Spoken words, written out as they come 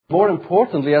more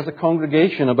importantly, as a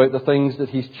congregation, about the things that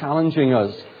He's challenging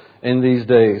us in these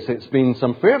days. It's been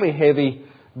some fairly heavy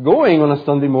going on a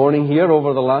Sunday morning here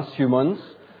over the last few months.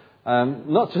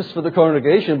 Not just for the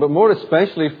congregation, but more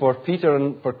especially for Peter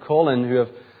and for Colin, who have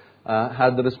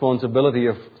had the responsibility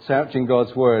of searching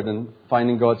God's Word and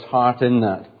finding God's heart in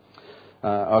that.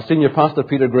 Our senior pastor,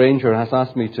 Peter Granger, has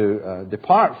asked me to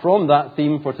depart from that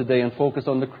theme for today and focus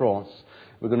on the cross.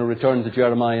 We're going to return to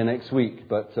Jeremiah next week,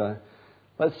 but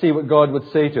let's see what God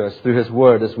would say to us through His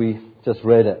Word as we just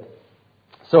read it.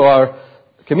 So our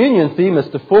communion theme is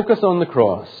to focus on the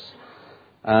cross.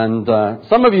 And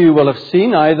some of you will have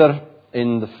seen either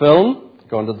in the film,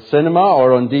 gone to the cinema,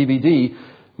 or on DVD,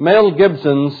 Mel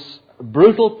Gibson's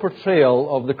brutal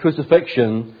portrayal of the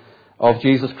crucifixion of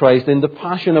Jesus Christ in The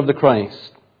Passion of the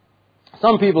Christ.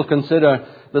 Some people consider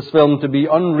this film to be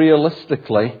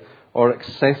unrealistically or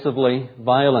excessively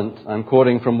violent. I'm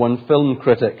quoting from one film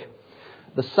critic.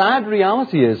 The sad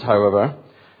reality is, however,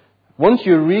 once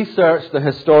you research the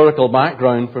historical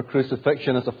background for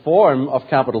crucifixion as a form of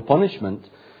capital punishment,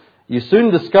 you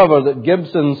soon discover that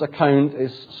Gibson's account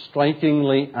is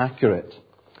strikingly accurate.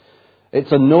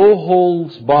 It's a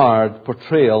no-holds-barred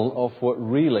portrayal of what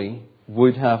really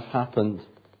would have happened.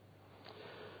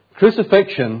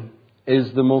 Crucifixion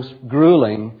is the most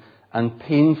grueling and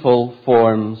painful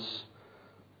forms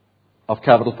of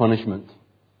capital punishment.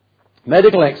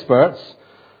 Medical experts,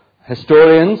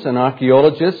 historians and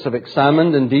archaeologists have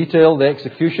examined in detail the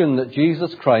execution that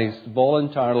Jesus Christ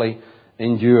voluntarily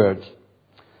endured.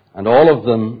 And all of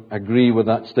them agree with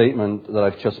that statement that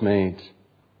I've just made.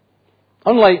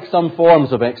 Unlike some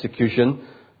forms of execution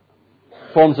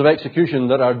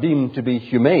that are deemed to be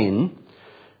humane,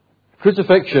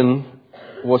 crucifixion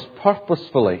was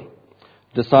purposefully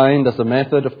designed as a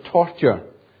method of torture,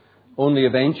 only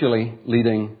eventually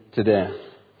leading to death.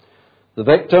 The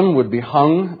victim would be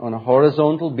hung on a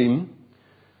horizontal beam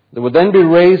that would then be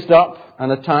raised up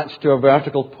and attached to a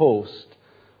vertical post,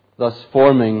 thus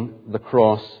forming the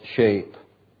cross shape.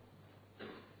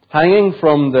 Hanging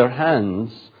from their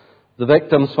hands, the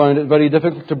victims found it very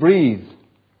difficult to breathe,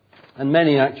 and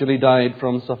many actually died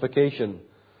from suffocation.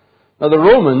 Now, the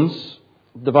Romans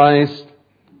devised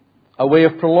a way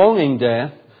of prolonging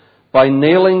death by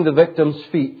nailing the victim's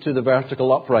feet to the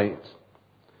vertical upright.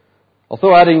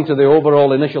 Although adding to the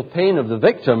overall initial pain of the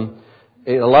victim,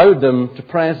 it allowed them to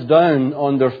press down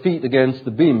on their feet against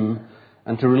the beam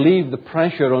and to relieve the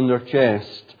pressure on their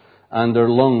chest and their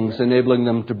lungs, enabling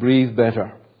them to breathe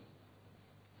better.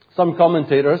 Some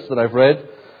commentators that I've read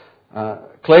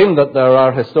claim that there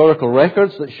are historical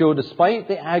records that show, despite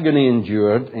the agony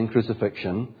endured in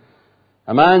crucifixion,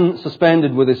 a man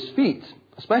suspended with his feet,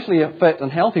 especially a fit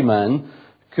and healthy man,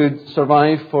 could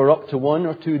survive for up to 1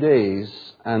 or 2 days,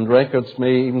 and records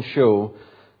may even show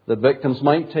that victims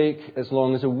might take as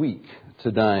long as a week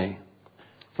to die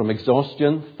from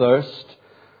exhaustion, thirst,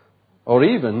 or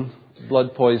even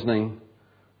blood poisoning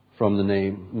from the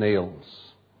nails.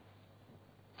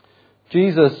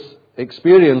 Jesus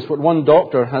experienced what one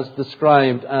doctor has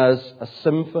described as a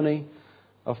symphony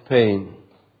of pain,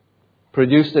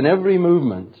 produced in every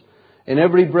movement, in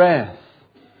every breath,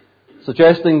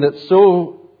 suggesting that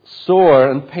so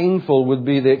sore and painful would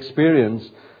be the experience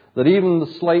that even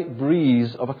the slight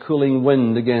breeze of a cooling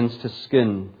wind against his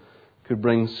skin could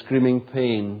bring screaming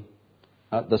pain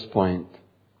at this point.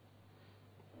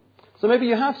 So maybe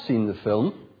you have seen the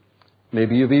film.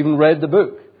 Maybe you've even read the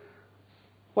book.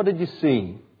 What did you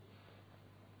see?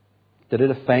 Did it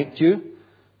affect you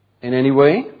in any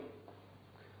way?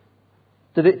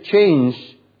 Did it change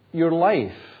your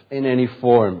life in any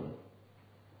form?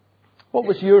 What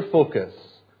was your focus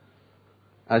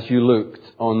as you looked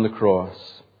on the cross?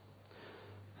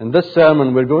 In this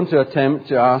sermon, we're going to attempt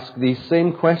to ask these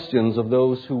same questions of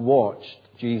those who watched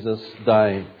Jesus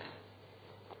die.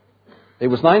 It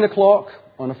was 9 o'clock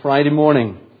on a Friday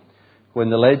morning when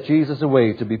they led Jesus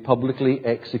away to be publicly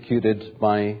executed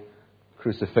by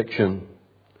crucifixion.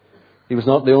 He was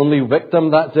not the only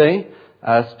victim that day,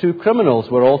 as 2 criminals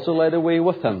were also led away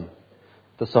with him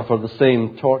to suffer the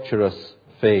same torturous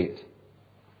fate.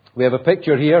 We have a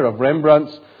picture here of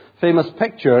Rembrandt's famous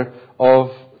picture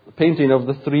of the painting of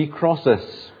the 3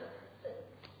 crosses.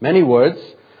 Many words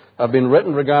have been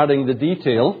written regarding the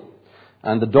detail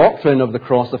and the doctrine of the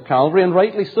cross of Calvary, and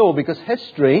rightly so, because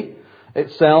history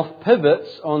itself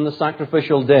pivots on the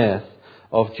sacrificial death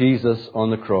of Jesus on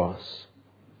the cross.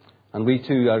 And we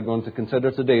too are going to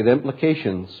consider today the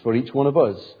implications for each one of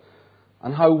us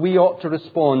and how we ought to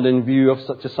respond in view of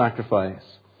such a sacrifice.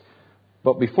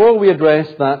 But before we address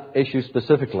that issue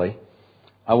specifically,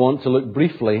 I want to look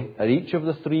briefly at each of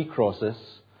the 3 crosses,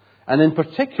 and in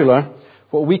particular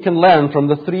what we can learn from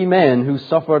the three men who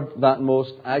suffered that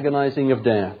most agonizing of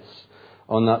deaths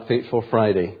on that fateful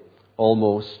Friday,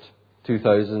 almost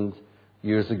 2,000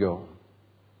 years ago.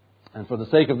 And for the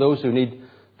sake of those who need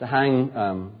to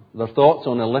hang their thoughts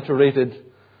on alliterated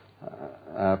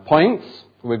points,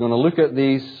 we're going to look at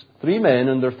these three men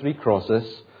and their three crosses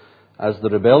as the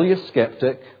rebellious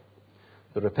skeptic,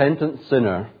 the repentant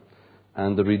sinner,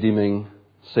 and the redeeming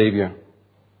Saviour.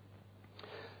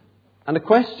 And a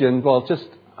question, well, just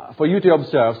for you to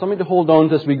observe, something to hold on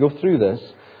to as we go through this.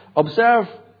 Observe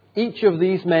each of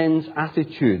these men's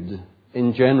attitude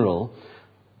in general,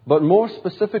 but more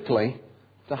specifically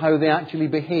to how they actually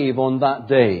behave on that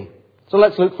day. So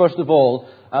let's look first of all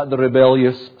at the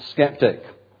rebellious skeptic.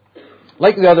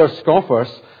 Like the other scoffers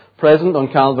present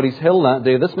on Calvary's Hill that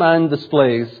day, this man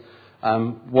displays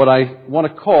what I want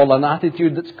to call an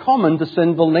attitude that's common to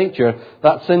sinful nature,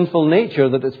 that sinful nature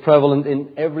that is prevalent in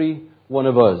every one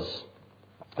of us.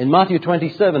 In Matthew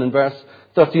 27 and verse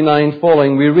 39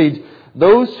 following, we read,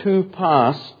 "Those who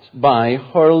passed by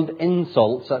hurled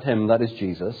insults at him," that is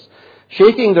Jesus,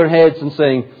 "shaking their heads and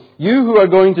saying, 'You who are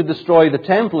going to destroy the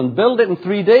temple and build it in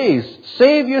 3 days,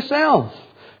 save yourself.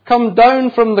 Come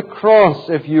down from the cross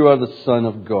if you are the Son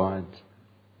of God.'"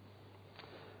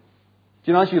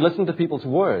 Do you know, as you listen to people's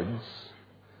words,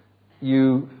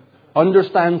 you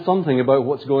understand something about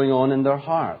what's going on in their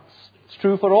hearts. It's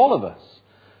true for all of us.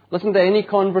 Listen to any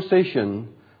conversation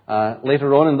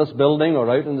later on in this building or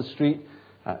out in the street.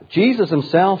 Jesus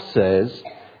himself says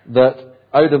that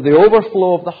out of the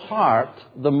overflow of the heart,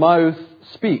 the mouth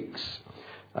speaks.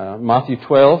 Matthew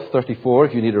 12:34,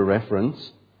 if you need a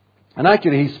reference. And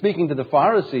actually, he's speaking to the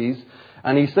Pharisees,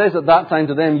 and he says at that time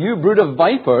to them, "You brood of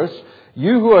vipers,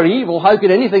 you who are evil, how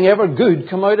could anything ever good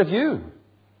come out of you?"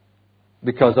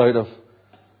 Because out of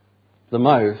the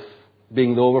mouth,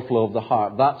 being the overflow of the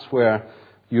heart, that's where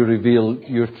you reveal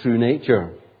your true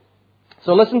nature.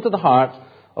 So listen to the heart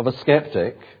of a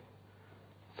skeptic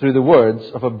through the words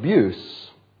of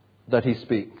abuse that he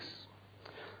speaks.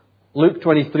 Luke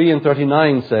 23 and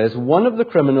 39 says, "One of the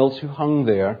criminals who hung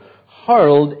there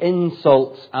hurled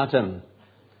insults at him.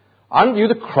 'Aren't you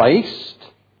the Christ?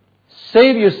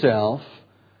 Save yourself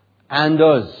and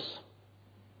us.'"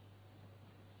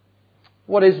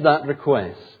 What is that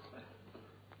request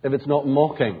if it's not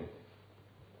mocking?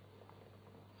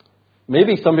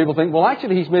 Maybe some people think, well,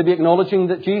 actually, he's maybe acknowledging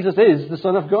that Jesus is the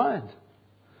Son of God.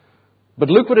 But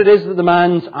look what it is that the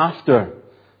man's after.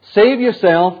 Save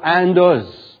yourself and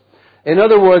us. In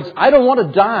other words, I don't want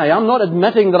to die. I'm not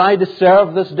admitting that I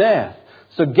deserve this death.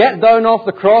 So get down off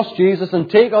the cross, Jesus, and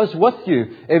take us with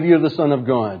you if you're the Son of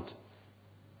God.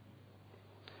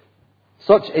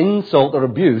 Such insult or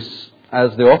abuse,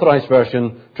 as the Authorized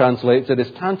Version translates it,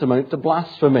 is tantamount to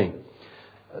blasphemy.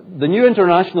 The New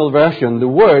International Version, the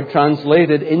word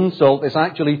translated insult is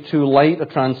actually too light a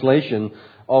translation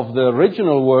of the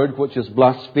original word, which is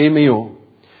blasphemio,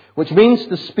 which means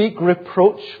to speak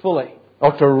reproachfully,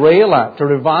 or to rail at, to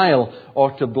revile,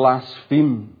 or to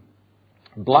blaspheme.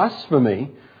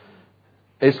 Blasphemy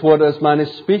is what this man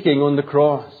is speaking on the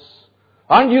cross.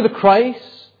 "Aren't you the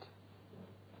Christ?"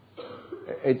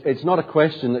 It's not a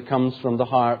question that comes from the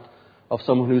heart of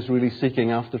someone who's really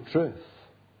seeking after truth.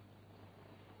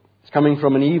 It's coming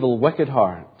from an evil, wicked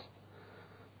heart.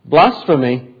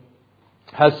 Blasphemy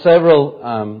has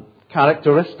several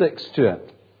characteristics to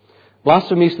it.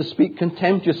 Blasphemy is to speak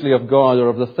contemptuously of God or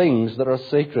of the things that are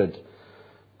sacred.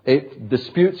 It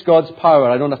disputes God's power.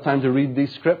 I don't have time to read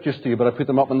these scriptures to you, but I put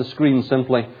them up on the screen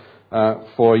simply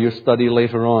for your study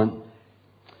later on.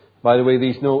 By the way,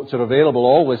 these notes are available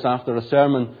always after a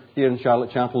sermon here in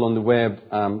Charlotte Chapel on the web,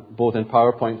 both in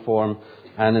PowerPoint form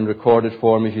and in recorded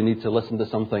form if you need to listen to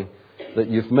something that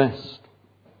you've missed.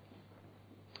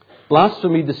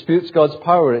 Blasphemy disputes God's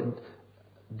power. It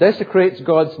desecrates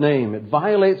God's name. It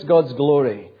violates God's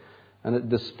glory. And it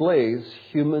displays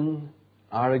human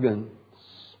arrogance.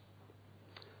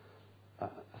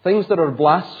 Things that are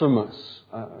blasphemous,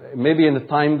 maybe in the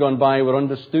time gone by, were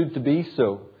understood to be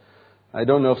so. I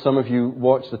don't know if some of you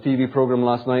watched the TV program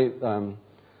last night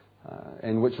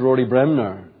in which Rory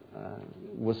Bremner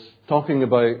was talking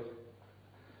about,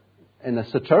 in a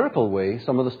satirical way,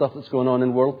 some of the stuff that's going on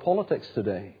in world politics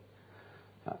today.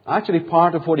 Actually,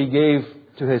 part of what he gave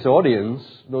to his audience,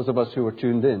 those of us who were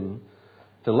tuned in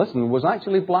to listen, was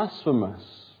actually blasphemous.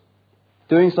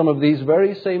 Doing some of these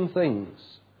very same things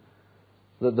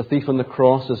that the thief on the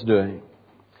cross is doing.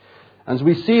 And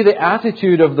we see the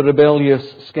attitude of the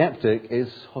rebellious skeptic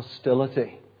is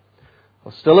hostility.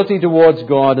 Hostility towards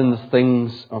God and the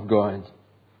things of God.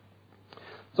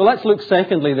 So let's look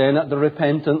secondly then at the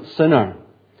repentant sinner.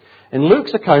 In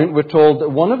Luke's account, we're told that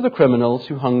one of the criminals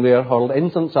who hung there hurled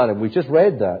insults at him. We just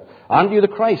read that. Aren't you the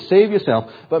Christ? Save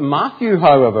yourself. But Matthew,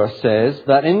 however, says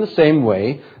that in the same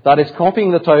way, that is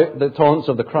copying the taunts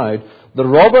of the crowd, the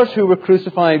robbers who were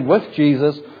crucified with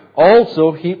Jesus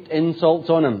also heaped insults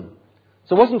on him.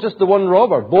 So it wasn't just the one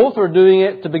robber. Both are doing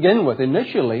it to begin with.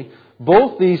 Initially,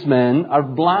 both these men are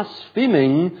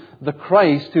blaspheming the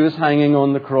Christ who is hanging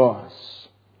on the cross.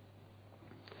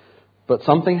 But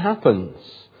something happens.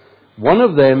 One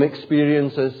of them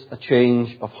experiences a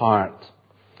change of heart.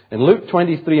 In Luke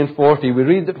 23 and 40, we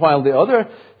read that while the other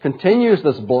continues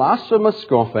this blasphemous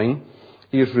scoffing,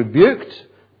 he is rebuked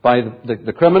by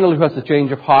the criminal who has the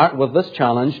change of heart with this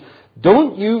challenge.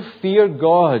 Don't you fear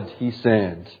God, he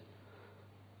said,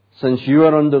 since you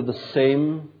are under the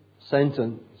same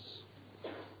sentence.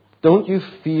 Don't you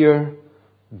fear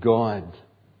God?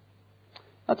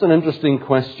 That's an interesting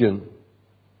question.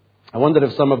 I wondered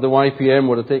if some of the YPM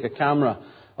were to take a camera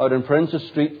out on Princess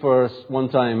Street for us one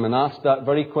time and ask that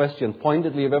very question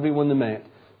pointedly of everyone they met.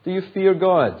 Do you fear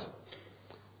God?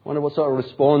 I wonder what sort of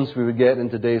response we would get in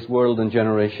today's world and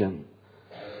generation.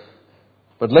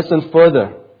 But listen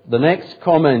further. The next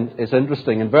comment is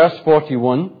interesting. In verse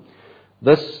 41,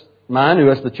 this man who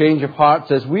has the change of heart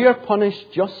says, we are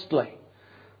punished justly,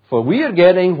 for we are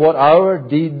getting what our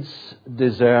deeds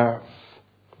deserve.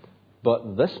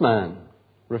 But this man,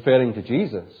 referring to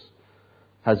Jesus,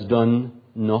 has done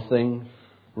nothing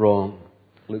wrong.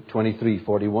 Luke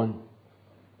 23:41.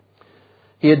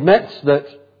 He admits that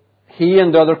he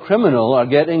and the other criminal are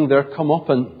getting their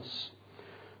comeuppance,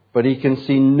 but he can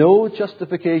see no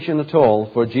justification at all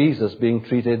for Jesus being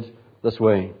treated this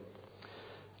way.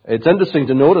 It's interesting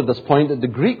to note at this point that the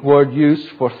Greek word used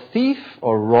for thief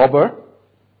or robber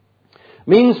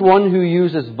means one who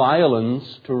uses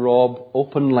violence to rob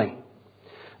openly.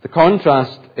 The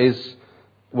contrast is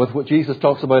with what Jesus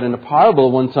talks about in a parable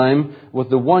one time,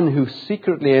 with the one who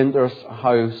secretly enters a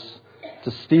house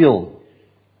to steal.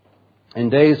 In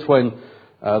days when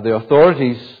the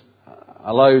authorities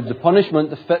allowed the punishment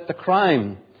to fit the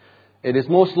crime, it is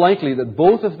most likely that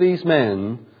both of these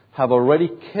men have already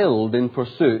killed in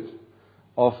pursuit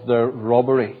of their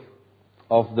robbery,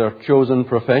 of their chosen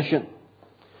profession.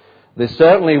 They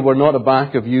certainly were not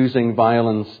aback of using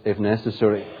violence if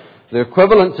necessary. The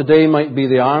equivalent today might be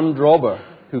the armed robber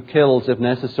who kills if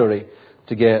necessary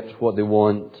to get what they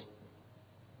want.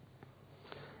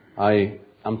 I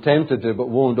am tempted to, but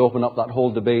won't open up that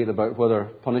whole debate about whether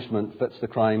punishment fits the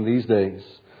crime these days.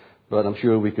 But I'm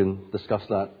sure we can discuss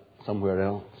that somewhere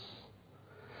else.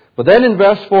 But then in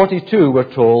verse 42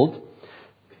 we're told,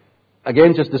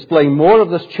 again just displaying more of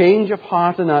this change of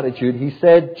heart and attitude, he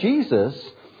said, Jesus,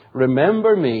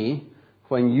 remember me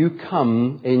when you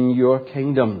come in your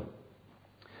kingdom.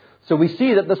 So we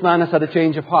see that this man has had a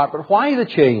change of heart. But why the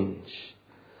change?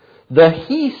 The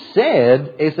he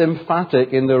said is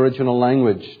emphatic in the original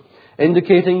language,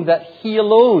 indicating that he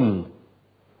alone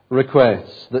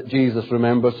requests that Jesus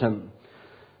remembers him.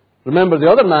 Remember,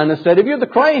 the other man has said, if you're the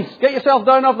Christ, get yourself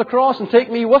down off the cross and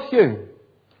take me with you.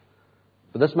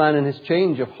 But this man in his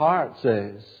change of heart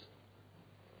says,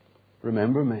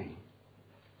 remember me.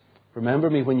 Remember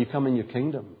me when you come in your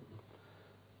kingdom.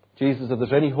 Jesus, if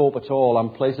there's any hope at all,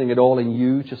 I'm placing it all in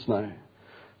you just now.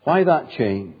 Why that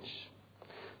change?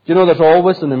 Do you know there's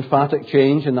always an emphatic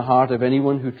change in the heart of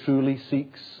anyone who truly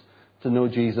seeks to know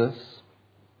Jesus?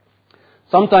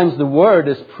 Sometimes the word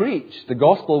is preached, the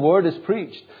gospel word is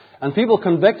preached, and people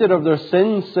convicted of their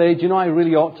sins say, do you know, I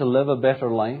really ought to live a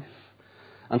better life.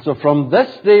 And so from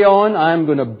this day on, I'm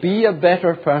going to be a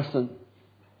better person.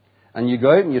 And you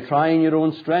go out and you try in your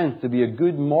own strength to be a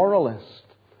good moralist,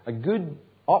 a good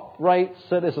upright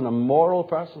citizen, a moral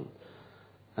person.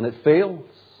 And it fails.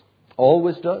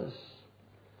 Always does.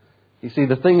 You see,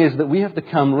 the thing is that we have to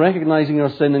come recognizing our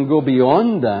sin and go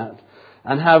beyond that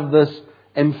and have this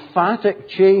emphatic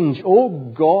change. Oh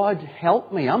God,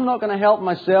 help me. I'm not going to help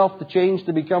myself to change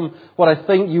to become what I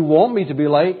think you want me to be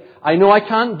like. I know I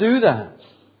can't do that.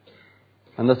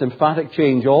 And this emphatic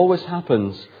change always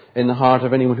happens in the heart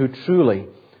of anyone who truly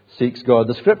seeks God.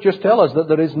 The Scriptures tell us that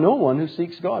there is no one who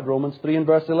seeks God. Romans 3 and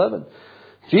verse 11.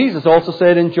 Jesus also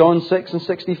said in John 6 and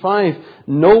 65,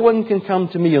 no one can come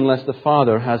to me unless the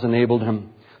Father has enabled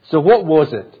him. So what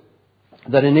was it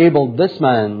that enabled this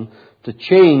man to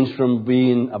change from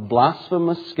being a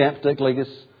blasphemous skeptic like his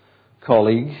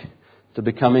colleague to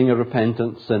becoming a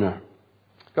repentant sinner?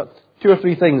 I've got 2 or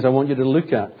 3 things I want you to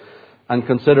look at and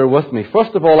consider with me.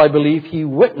 First of all, I believe he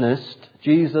witnessed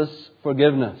Jesus'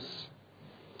 forgiveness.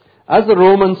 As the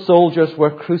Roman soldiers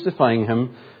were crucifying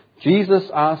him, Jesus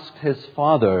asked his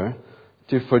Father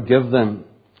to forgive them.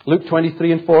 Luke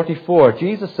 23 and 44,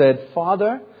 Jesus said,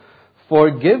 "Father,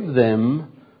 forgive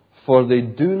them, for they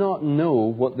do not know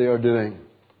what they are doing."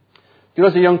 You know,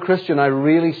 as a young Christian, I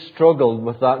really struggled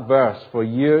with that verse for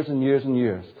years and years and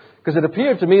years. Because it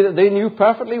appeared to me that they knew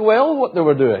perfectly well what they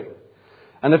were doing.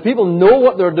 And if people know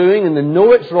what they're doing and they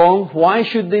know it's wrong, why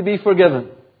should they be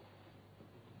forgiven?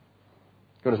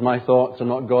 Because my thoughts are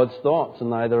not God's thoughts,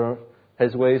 and neither are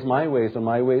His ways my ways, or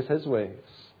my ways His ways.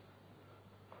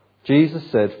 Jesus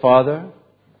said, "Father,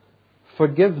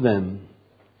 forgive them,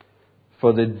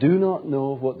 for they do not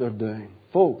know what they're doing."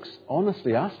 Folks,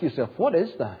 honestly, ask yourself, what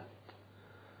is that?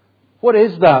 What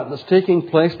is that that's taking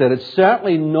place there? It's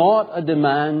certainly not a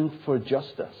demand for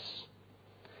justice.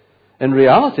 In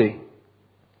reality,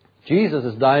 Jesus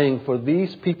is dying for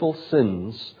these people's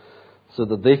sins so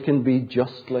that they can be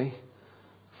justly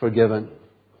forgiven.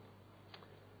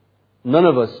 None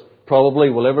of us probably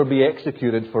will ever be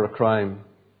executed for a crime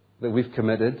that we've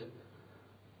committed.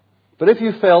 But if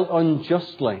you felt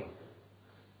unjustly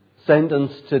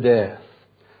sentenced to death,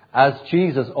 as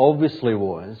Jesus obviously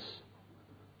was,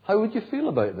 how would you feel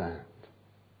about that?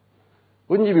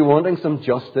 Wouldn't you be wanting some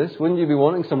justice? Wouldn't you be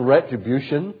wanting some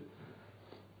retribution?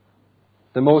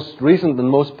 The most recent and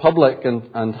most public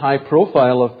and high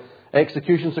profile of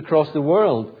executions across the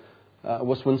world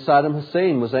was when Saddam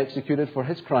Hussein was executed for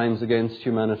his crimes against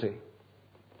humanity.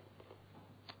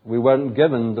 We weren't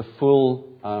given the full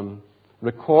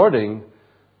recording,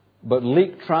 but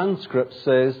leaked transcript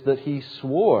says that he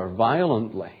swore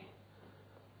violently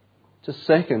just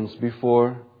seconds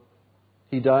before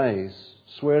he dies,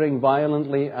 swearing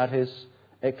violently at his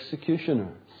executioners.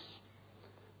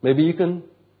 Maybe you can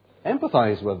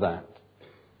empathize with that.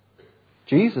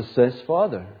 Jesus says,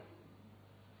 "Father,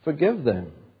 forgive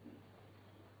them."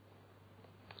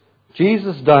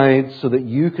 Jesus died so that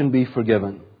you can be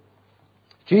forgiven.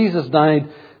 Jesus died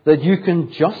that you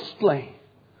can justly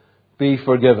be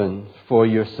forgiven for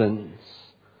your sins.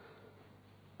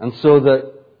 And so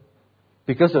that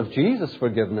because of Jesus'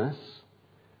 forgiveness,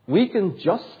 we can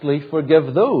justly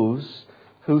forgive those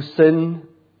who sin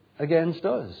against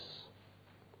us.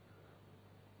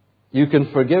 You can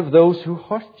forgive those who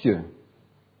hurt you,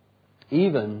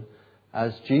 even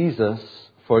as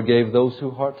Jesus forgave those who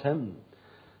hurt Him.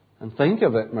 And think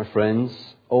of it, my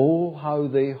friends, oh, how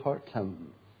they hurt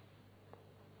Him.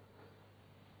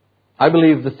 I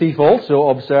believe the thief also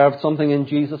observed something in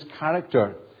Jesus'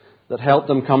 character that helped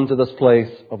him come to this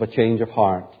place of a change of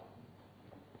heart.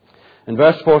 In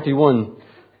verse 41,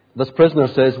 this prisoner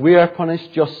says, "We are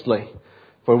punished justly,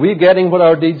 for we're getting what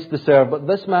our deeds deserve, but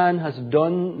this man has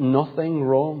done nothing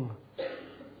wrong."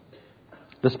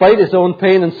 Despite his own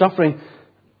pain and suffering,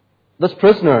 this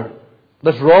prisoner,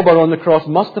 this robber on the cross,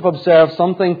 must have observed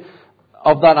something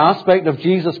of that aspect of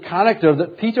Jesus' character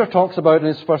that Peter talks about in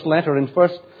his first letter. In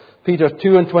 1 Peter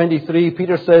 2 and 23,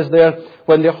 Peter says there,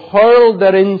 "When they hurled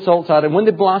their insults at him, when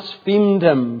they blasphemed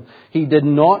him, he did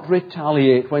not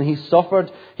retaliate. When he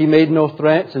suffered, he made no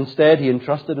threats. Instead, he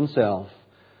entrusted himself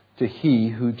to He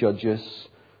who judges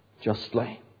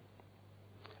justly."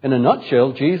 In a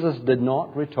nutshell, Jesus did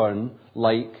not return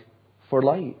like for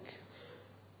like.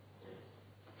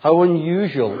 How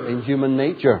unusual in human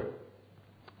nature.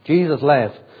 Jesus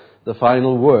left the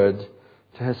final word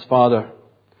to His Father.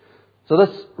 So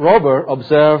this robber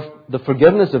observed the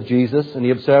forgiveness of Jesus, and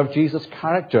he observed Jesus'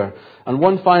 character. And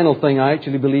one final thing, I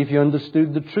actually believe he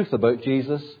understood the truth about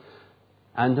Jesus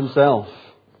and himself.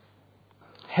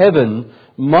 Heaven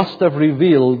must have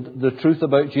revealed the truth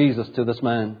about Jesus to this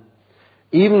man,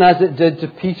 even as it did to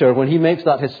Peter when he makes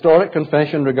that historic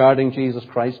confession regarding Jesus'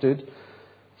 Christhood.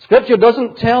 Scripture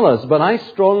doesn't tell us, but I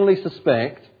strongly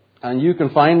suspect, and you can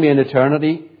find me in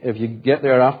eternity if you get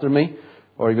there after me,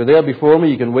 or if you're there before me,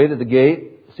 you can wait at the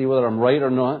gate, see whether I'm right or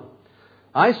not.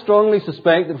 I strongly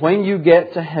suspect that when you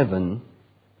get to heaven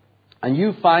and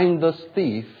you find this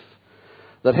thief,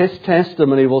 that his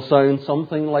testimony will sound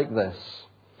something like this.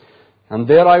 "And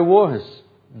there I was,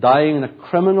 dying a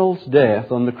criminal's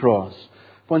death on the cross,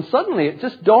 when suddenly it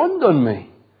just dawned on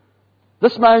me.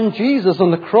 This man Jesus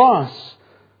on the cross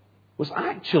was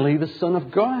actually the Son of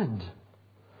God.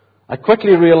 I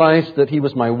quickly realized that He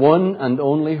was my one and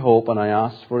only hope, and I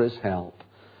asked for His help.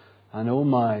 And oh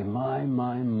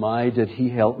my, did He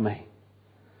help me.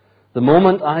 The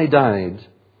moment I died,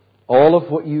 all of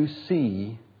what you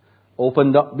see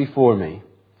opened up before me,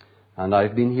 and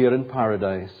I've been here in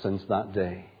paradise since that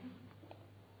day."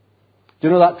 Do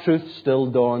you know that truth still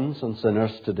dawns on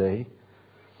sinners today?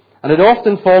 And it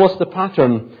often follows the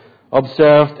pattern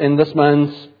observed in this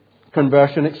man's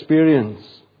conversion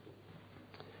experience.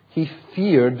 He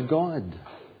feared God.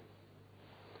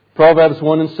 Proverbs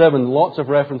 1 and 7, lots of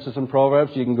references in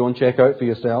Proverbs you can go and check out for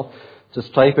yourself.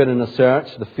 Just type it in a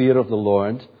search, the fear of the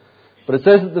Lord. But it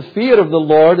says that the fear of the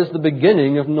Lord is the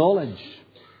beginning of knowledge.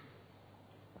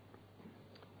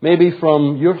 Maybe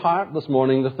from your heart this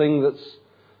morning, the thing that's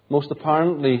most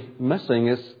apparently missing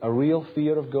is a real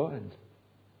fear of God.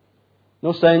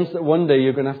 No sense that one day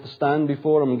you're going to have to stand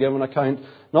before Him and give an account,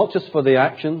 not just for the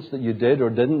actions that you did or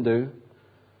didn't do,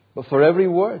 but for every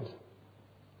word.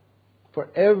 For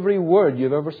every word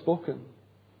you've ever spoken.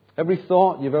 Every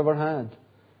thought you've ever had.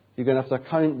 You're going to have to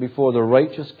account before the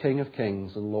righteous King of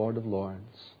Kings and Lord of Lords.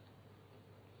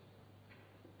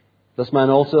 This man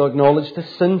also acknowledged his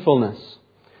sinfulness.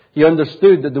 He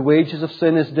understood that the wages of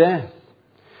sin is death.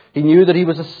 He knew that he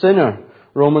was a sinner.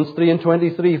 Romans 3 and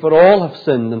 23, for all have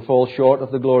sinned and fall short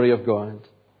of the glory of God.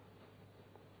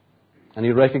 And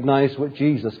he recognized what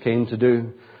Jesus came to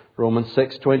do. Romans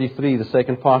 6:23, the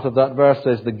second part of that verse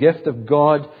says, the gift of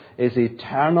God is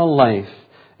eternal life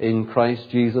in Christ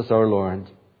Jesus our Lord.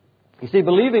 You see,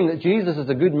 believing that Jesus is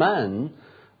a good man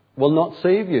will not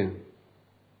save you.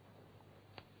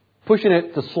 Pushing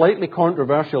it to slightly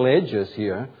controversial edges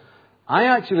here, I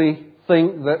actually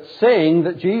think that saying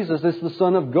that Jesus is the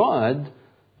Son of God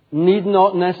need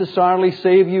not necessarily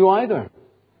save you either.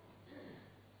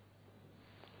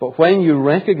 But when you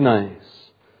recognize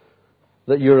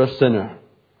that you're a sinner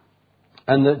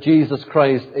and that Jesus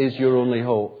Christ is your only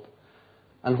hope,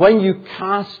 and when you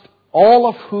cast all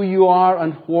of who you are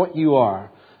and what you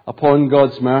are upon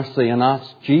God's mercy and ask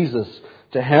Jesus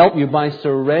to help you by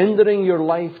surrendering your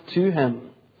life to Him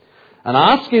and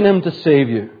asking Him to save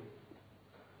you,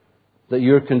 that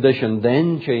your condition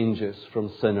then changes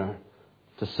from sinner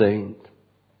to saint.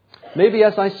 Maybe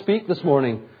as I speak this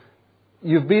morning,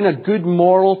 you've been a good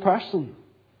moral person.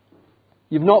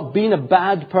 You've not been a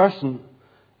bad person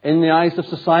in the eyes of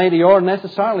society or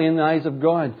necessarily in the eyes of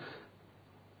God.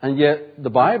 And yet the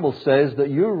Bible says that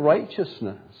your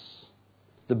righteousness,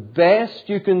 the best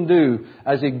you can do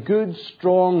as a good,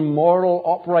 strong, moral,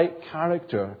 upright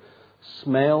character,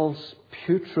 smells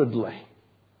putridly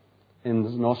in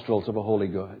the nostrils of a holy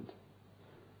God.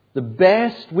 The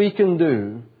best we can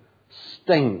do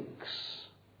stinks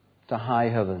to high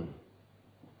heaven.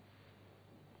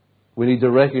 We need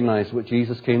to recognize what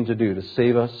Jesus came to do, to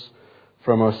save us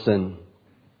from our sin.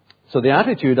 So the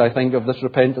attitude, I think, of this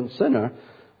repentant sinner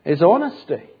is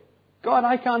honesty. God,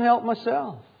 I can't help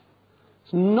myself.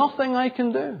 There's nothing I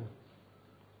can do.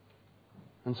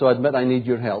 And so I admit I need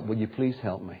your help. Will you please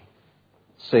help me?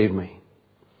 Save me.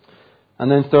 And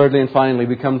then thirdly and finally,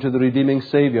 we come to the redeeming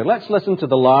Savior. Let's listen to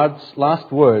the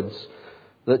last words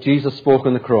that Jesus spoke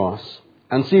on the cross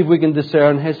and see if we can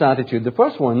discern His attitude. The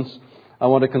first ones I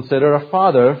want to consider are,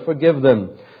 Father, forgive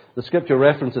them. The scripture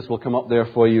references will come up there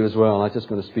for you as well. I'm just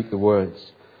going to speak the words.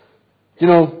 You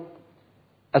know,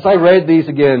 as I read these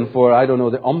again for,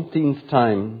 the umpteenth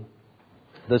time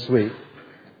this week,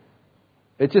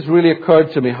 it just really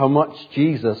occurred to me how much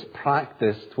Jesus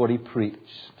practiced what He preached.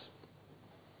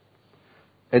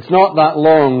 It's not that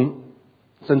long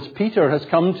since Peter has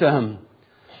come to Him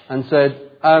and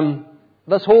said,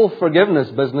 this whole forgiveness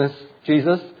business,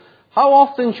 Jesus, how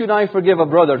often should I forgive a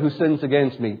brother who sins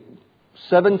against me?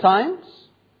 7 times?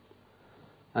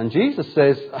 And Jesus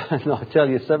says, no, I tell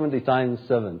you, 70 times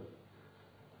 7.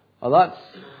 Well, that's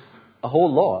a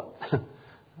whole lot. If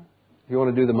you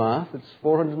want to do the math, it's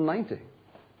 490.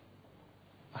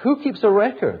 Who keeps a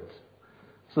record?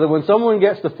 So that when someone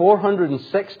gets to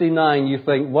 469, you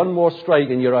think, one more strike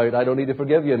and you're out. I don't need to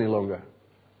forgive you any longer.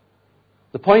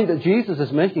 The point that Jesus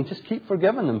is making, just keep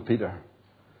forgiving them, Peter.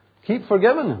 Keep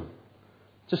forgiving them.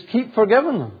 Just keep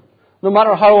forgiving them. No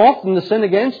matter how often they sin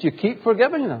against you, keep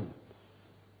forgiving them.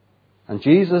 And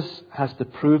Jesus has to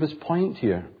prove His point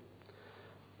here.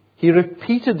 He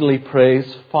repeatedly prays,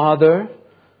 Father,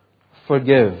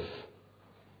 forgive.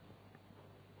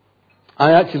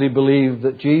 I actually believe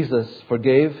that Jesus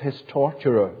forgave His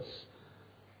torturers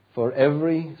for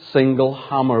every single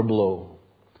hammer blow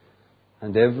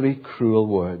and every cruel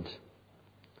word.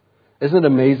 Isn't it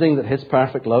amazing that His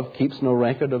perfect love keeps no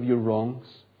record of your wrongs?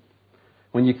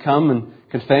 When you come and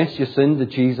confess your sin to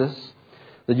Jesus,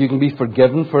 that you can be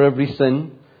forgiven for every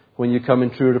sin when you come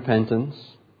in true repentance.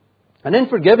 And in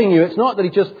forgiving you, it's not that He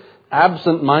just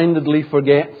absent-mindedly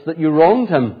forgets that you wronged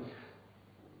Him.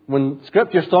 When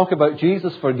Scriptures talk about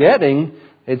Jesus forgetting,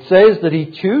 it says that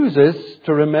He chooses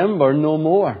to remember no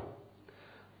more. I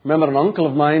remember an uncle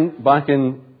of mine back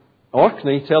in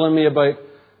Orkney telling me about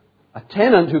a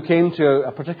tenant who came to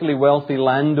a particularly wealthy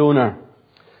landowner.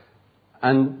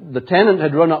 And the tenant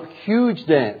had run up huge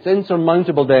debts,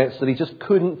 insurmountable debts that he just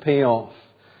couldn't pay off.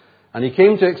 And he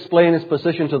came to explain his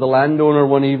position to the landowner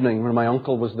one evening when my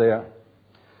uncle was there.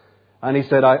 And he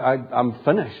said, I'm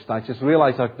finished. I just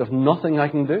realized there's nothing I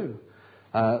can do.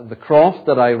 The croft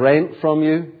that I rent from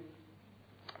you,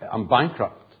 I'm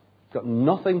bankrupt. Got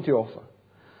nothing to offer.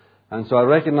 And so I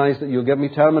recognize that you'll give me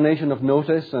termination of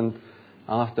notice, and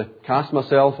I'll have to cast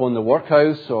myself on the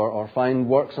workhouse or find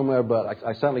work somewhere, but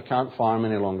I certainly can't farm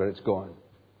any longer. It's gone.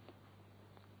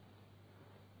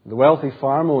 The wealthy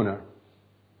farm owner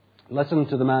listened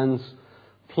to the man's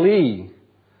plea,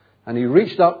 and he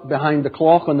reached up behind the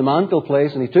clock on the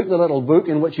mantelpiece and he took the little book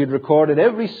in which he had recorded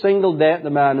every single debt the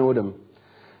man owed him.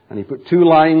 And he put 2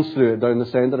 lines through it, down the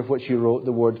centre of which he wrote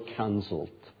the word cancelled.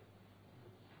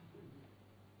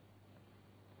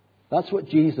 That's what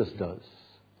Jesus does.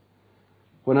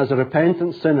 When as a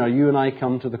repentant sinner, you and I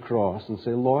come to the cross and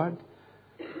say, Lord,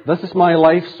 this is my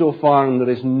life so far, and there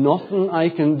is nothing I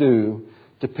can do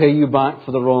to pay you back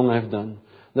for the wrong I've done.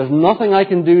 There's nothing I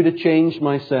can do to change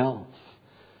myself.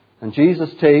 And Jesus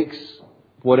takes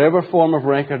whatever form of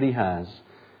record he has,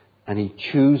 and he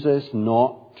chooses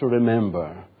not to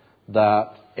remember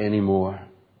that anymore.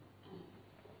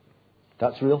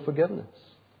 That's real forgiveness.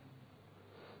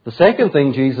 The second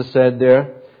thing Jesus said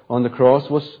there on the cross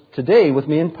was, today with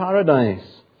me in paradise.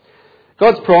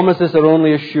 God's promises are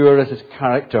only as sure as his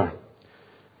character.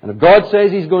 And if God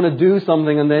says he's going to do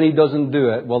something and then he doesn't do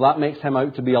it, well, that makes him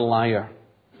out to be a liar.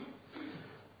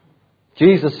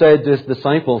 Jesus said to his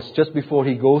disciples just before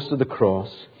he goes to the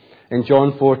cross, in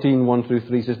John 14,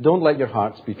 1-3, he says, don't let your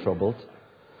hearts be troubled.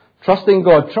 Trust in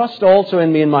God. Trust also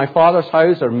in me. In my Father's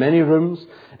house are many rooms.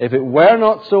 If it were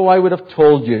not so, I would have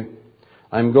told you.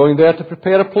 I'm going there to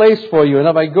prepare a place for you. And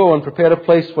if I go and prepare a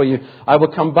place for you, I will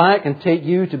come back and take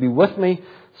you to be with me,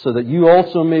 so that you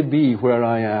also may be where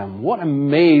I am. What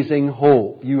amazing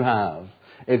hope you have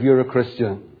if you're a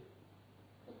Christian.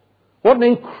 What an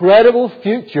incredible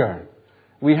future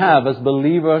we have as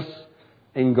believers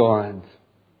in God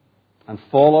and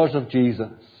followers of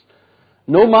Jesus.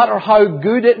 No matter how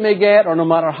good it may get, or no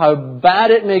matter how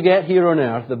bad it may get here on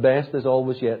earth, the best is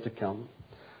always yet to come.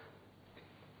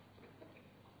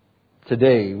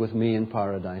 Today with me in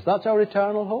paradise. That's our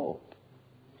eternal hope.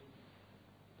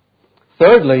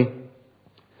 Thirdly,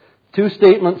 2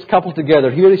 statements coupled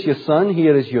together. Here is your son,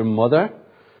 here is your mother.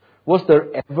 Was there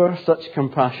ever such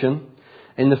compassion?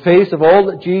 In the face of all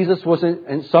that Jesus was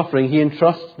in suffering, he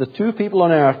entrusts the 2 people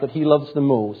on earth that he loves the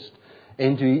most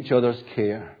into each other's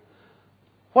care.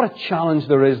 What a challenge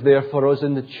there is there for us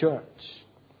in the church.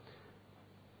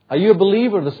 Are you a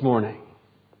believer this morning?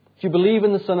 Do you believe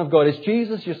in the Son of God? Is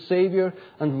Jesus your Savior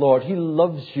and Lord? He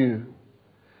loves you.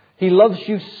 He loves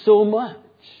you so much.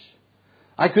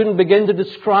 I couldn't begin to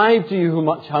describe to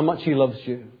you how much He loves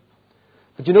you.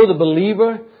 But you know, the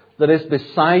believer that is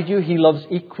beside you, He loves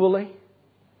equally.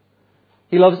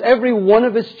 He loves every one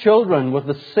of His children with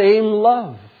the same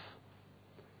love.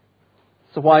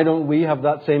 So why don't we have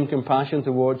that same compassion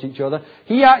towards each other?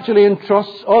 He actually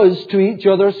entrusts us to each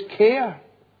other's care.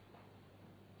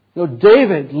 You know,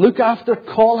 David, look after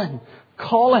Colin.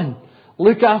 Colin,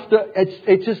 look after...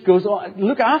 It just goes on.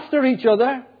 Look after each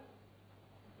other.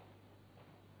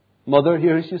 Mother,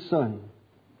 here's your son.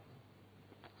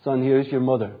 Son, here's your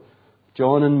mother.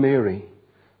 John and Mary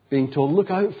being told, look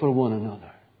out for one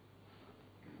another.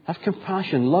 Have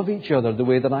compassion. Love each other the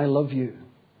way that I love you.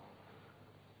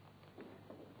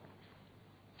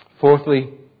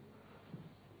 Fourthly,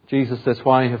 Jesus says,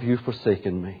 why have you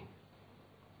forsaken me?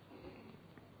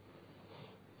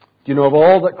 Do you know, of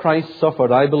all that Christ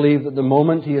suffered, I believe that the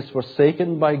moment He is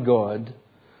forsaken by God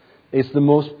is the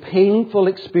most painful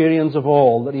experience of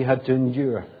all that He had to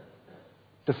endure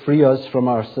to free us from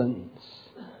our sins.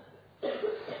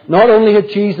 Not only had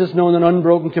Jesus known an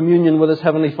unbroken communion with His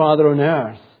Heavenly Father on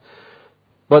earth,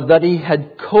 but that He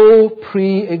had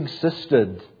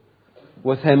pre-existed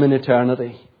with Him in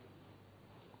eternity.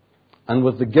 And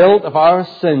with the guilt of our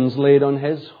sins laid on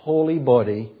His holy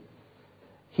body,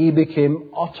 He became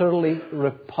utterly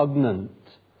repugnant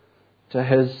to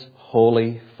His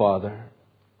holy Father.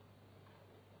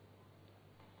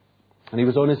 And He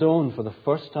was on His own for the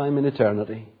first time in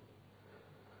eternity.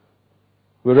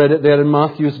 We read it there in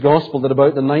Matthew's Gospel that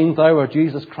about the 9th hour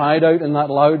Jesus cried out in that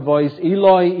loud voice,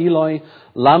 Eloi, Eloi,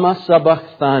 lama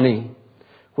sabachthani,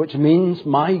 which means,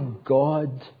 my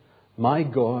God,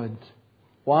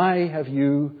 why have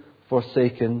you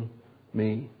forsaken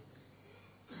me?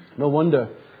 No wonder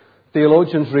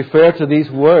theologians refer to these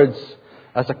words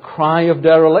as a cry of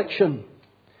dereliction.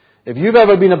 If you've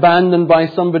ever been abandoned by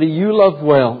somebody you love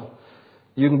well,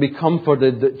 you can be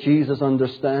comforted that Jesus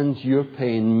understands your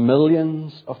pain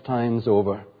millions of times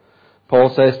over.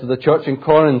 Paul says to the church in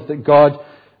Corinth that God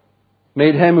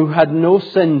made Him who had no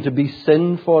sin to be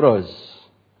sin for us,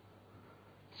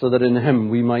 so that in Him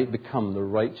we might become the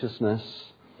righteousness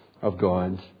of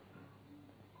God.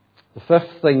 The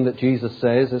fifth thing that Jesus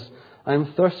says is, I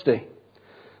am thirsty.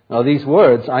 Now these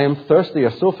words, I am thirsty,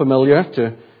 are so familiar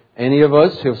to any of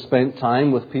us who have spent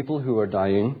time with people who are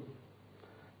dying.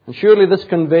 And surely this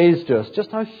conveys to us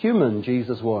just how human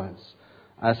Jesus was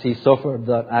as He suffered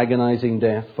that agonizing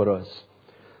death for us.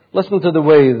 Listen to the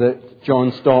way that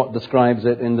John Stott describes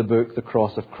it in the book, The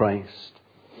Cross of Christ.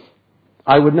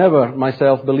 I would never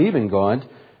myself believe in God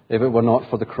if it were not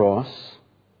for the cross.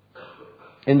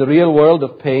 In the real world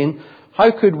of pain,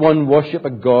 how could one worship a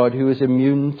God who is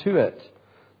immune to it?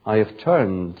 I have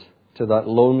turned to that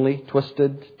lonely,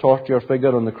 twisted, torture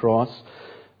figure on the cross.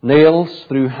 Nails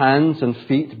through hands and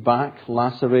feet, back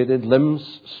lacerated,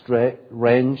 limbs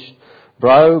wrenched,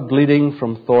 brow bleeding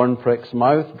from thorn pricks,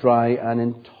 mouth dry and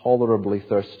intolerably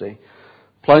thirsty.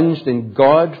 Plunged in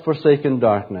God-forsaken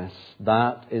darkness,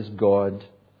 that is God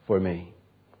for me.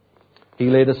 He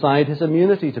laid aside His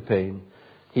immunity to pain.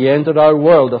 He entered our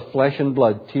world of flesh and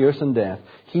blood, tears and death.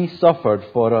 He suffered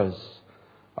for us.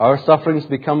 Our sufferings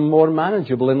become more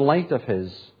manageable in light of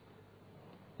His.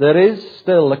 There is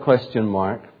still a question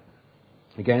mark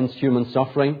against human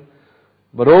suffering,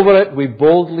 but over it we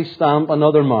boldly stamp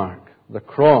another mark, the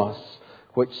cross,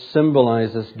 which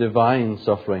symbolizes divine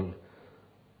suffering.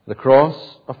 The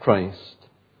cross of Christ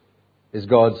is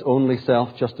God's only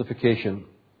self-justification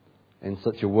in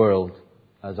such a world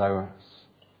as ours.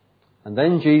 And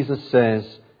then Jesus says,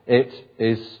 it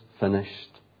is finished.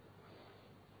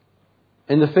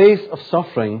 In the face of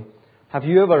suffering, have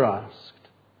you ever asked,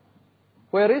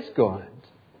 where is God?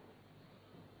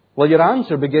 Well, your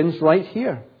answer begins right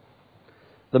here.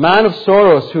 The man of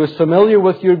sorrows who is familiar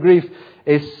with your grief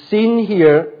is seen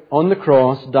here on the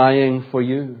cross dying for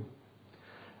you.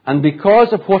 And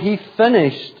because of what He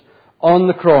finished on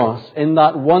the cross in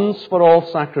that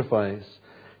once-for-all sacrifice,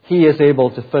 He is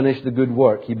able to finish the good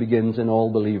work He begins in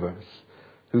all believers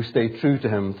who stay true to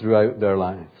Him throughout their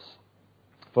lives.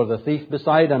 For the thief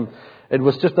beside Him, it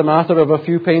was just a matter of a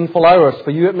few painful hours.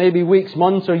 For you, it may be weeks,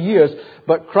 months, or years.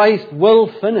 But Christ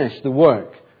will finish the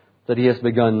work that He has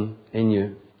begun in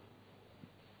you.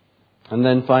 And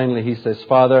then finally He says,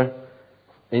 Father,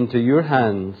 into your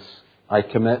hands I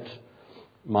commit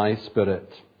my spirit.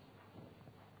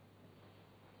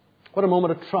 What a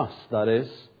moment of trust that is.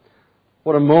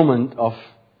 What a moment of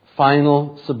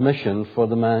final submission for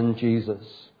the man Jesus.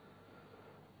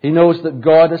 He knows that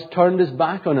God has turned His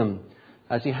back on him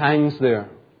as He hangs there,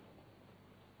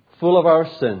 full of our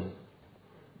sin.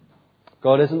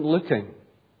 God isn't looking,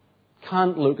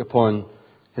 can't look upon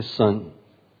His Son.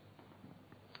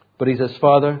 But He says,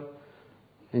 Father,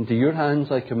 into your hands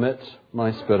I commit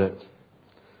my spirit.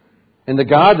 In the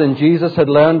garden, Jesus had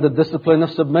learned the discipline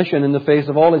of submission in the face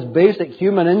of all his basic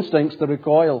human instincts to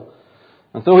recoil.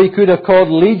 And though He could have called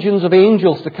legions of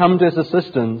angels to come to His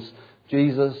assistance,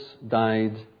 Jesus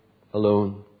died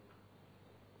alone.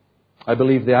 I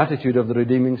believe the attitude of the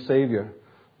redeeming Saviour,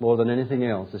 more than anything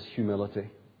else, is humility.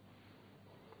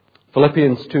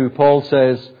 Philippians 2, Paul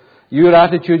says, your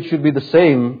attitude should be the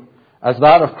same as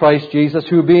that of Christ Jesus,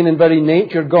 who being in very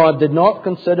nature God, did not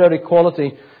consider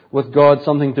equality with God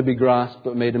something to be grasped,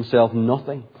 but made Himself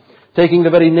nothing. Taking the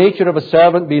very nature of a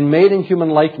servant, being made in human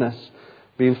likeness,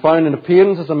 being found in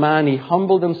appearance as a man, He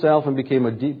humbled Himself and became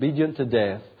obedient to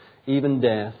death, even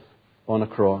death on a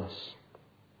cross.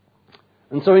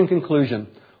 And so in conclusion,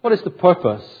 what is the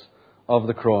purpose of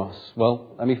the cross?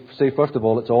 Well, let me say first of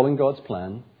all, it's all in God's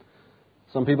plan.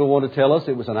 Some people want to tell us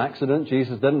it was an accident.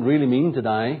 Jesus didn't really mean to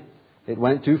die. It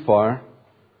went too far.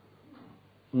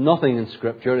 Nothing in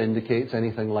Scripture indicates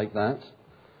anything like that.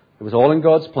 It was all in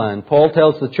God's plan. Paul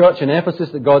tells the church in Ephesus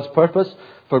that God's purpose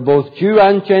for both Jew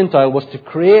and Gentile was to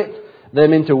create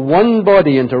them into one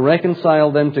body and to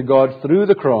reconcile them to God through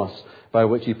the cross, by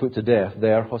which He put to death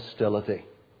their hostility.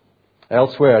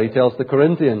 Elsewhere, he tells the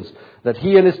Corinthians that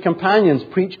he and his companions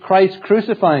preach Christ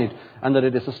crucified and that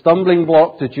it is a stumbling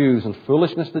block to Jews and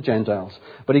foolishness to Gentiles.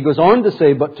 But he goes on to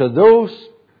say, But to those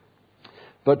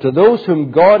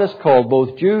whom God has called,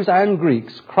 both Jews and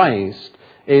Greeks, Christ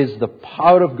is the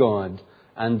power of God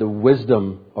and the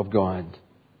wisdom of God.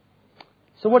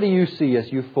 So what do you see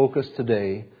as you focus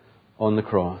today on the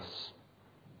cross?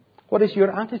 What is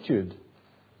your attitude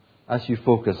as you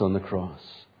focus on the cross?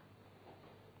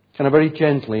 Can I very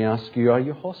gently ask you, are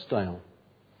you hostile?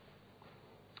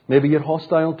 Maybe you're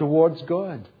hostile towards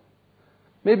God.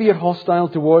 Maybe you're hostile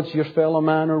towards your fellow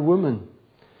man or woman.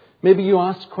 Maybe you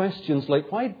ask questions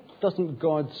like, why doesn't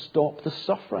God stop the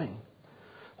suffering?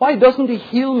 Why doesn't He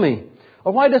heal me?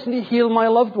 Or why doesn't He heal my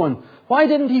loved one? Why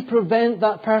didn't He prevent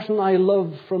that person I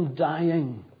love from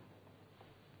dying?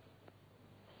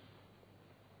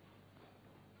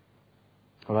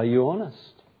 Or are you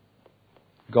honest?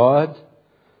 God,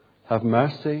 have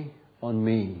mercy on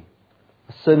me,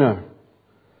 a sinner,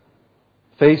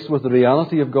 faced with the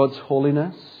reality of God's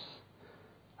holiness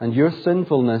and your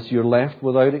sinfulness. You're left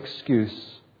without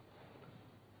excuse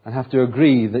and have to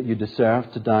agree that you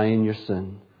deserve to die in your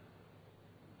sin.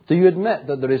 Do you admit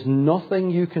that there is nothing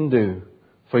you can do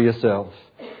for yourself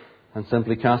and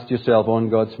simply cast yourself on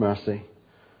God's mercy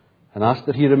and ask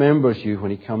that He remembers you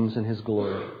when He comes in His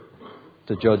glory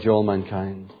to judge all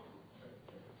mankind?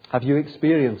 Have you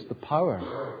experienced the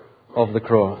power of the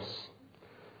cross?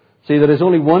 See, there is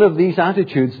only one of these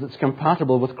attitudes that's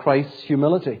compatible with Christ's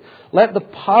humility. Let the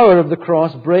power of the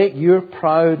cross break your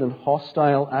proud and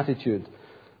hostile attitude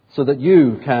so that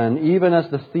you can, even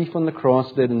as the thief on the cross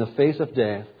did in the face of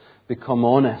death, become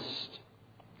honest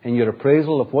in your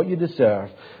appraisal of what you deserve,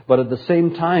 but at the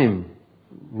same time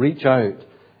reach out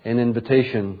in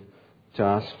invitation to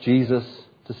ask Jesus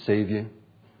to save you.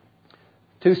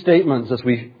 Two statements as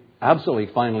we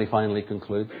absolutely finally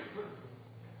conclude.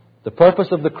 The purpose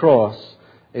of the cross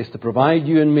is to provide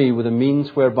you and me with a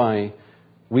means whereby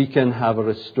we can have a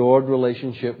restored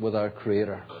relationship with our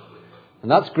Creator.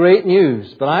 And that's great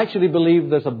news, but I actually believe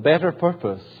there's a better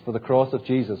purpose for the cross of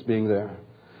Jesus being there.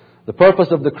 The purpose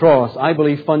of the cross, I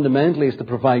believe, fundamentally is to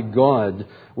provide God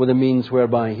with a means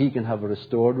whereby He can have a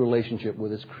restored relationship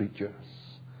with His creatures.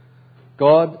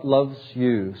 God loves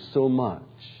you so much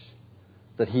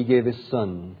that He gave His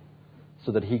Son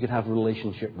so that He could have a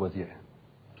relationship with you.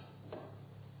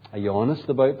 Are you honest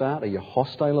about that? Are you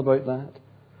hostile about that?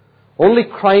 Only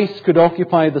Christ could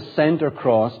occupy the center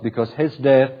cross because His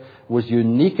death was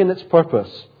unique in its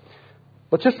purpose.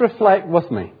 But just reflect with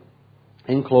me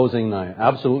in closing now.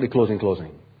 Absolutely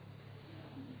closing.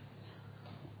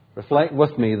 Reflect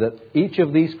with me that each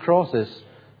of these crosses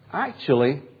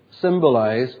actually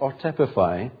symbolize or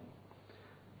typify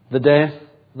the death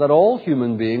that all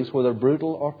human beings, whether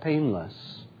brutal or painless,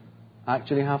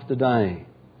 actually have to die.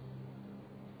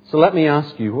 So let me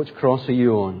ask you, which cross are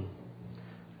you on?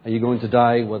 Are you going to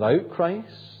die without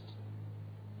Christ?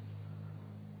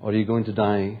 Or are you going to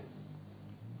die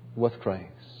with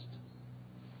Christ?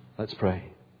 Let's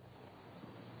pray.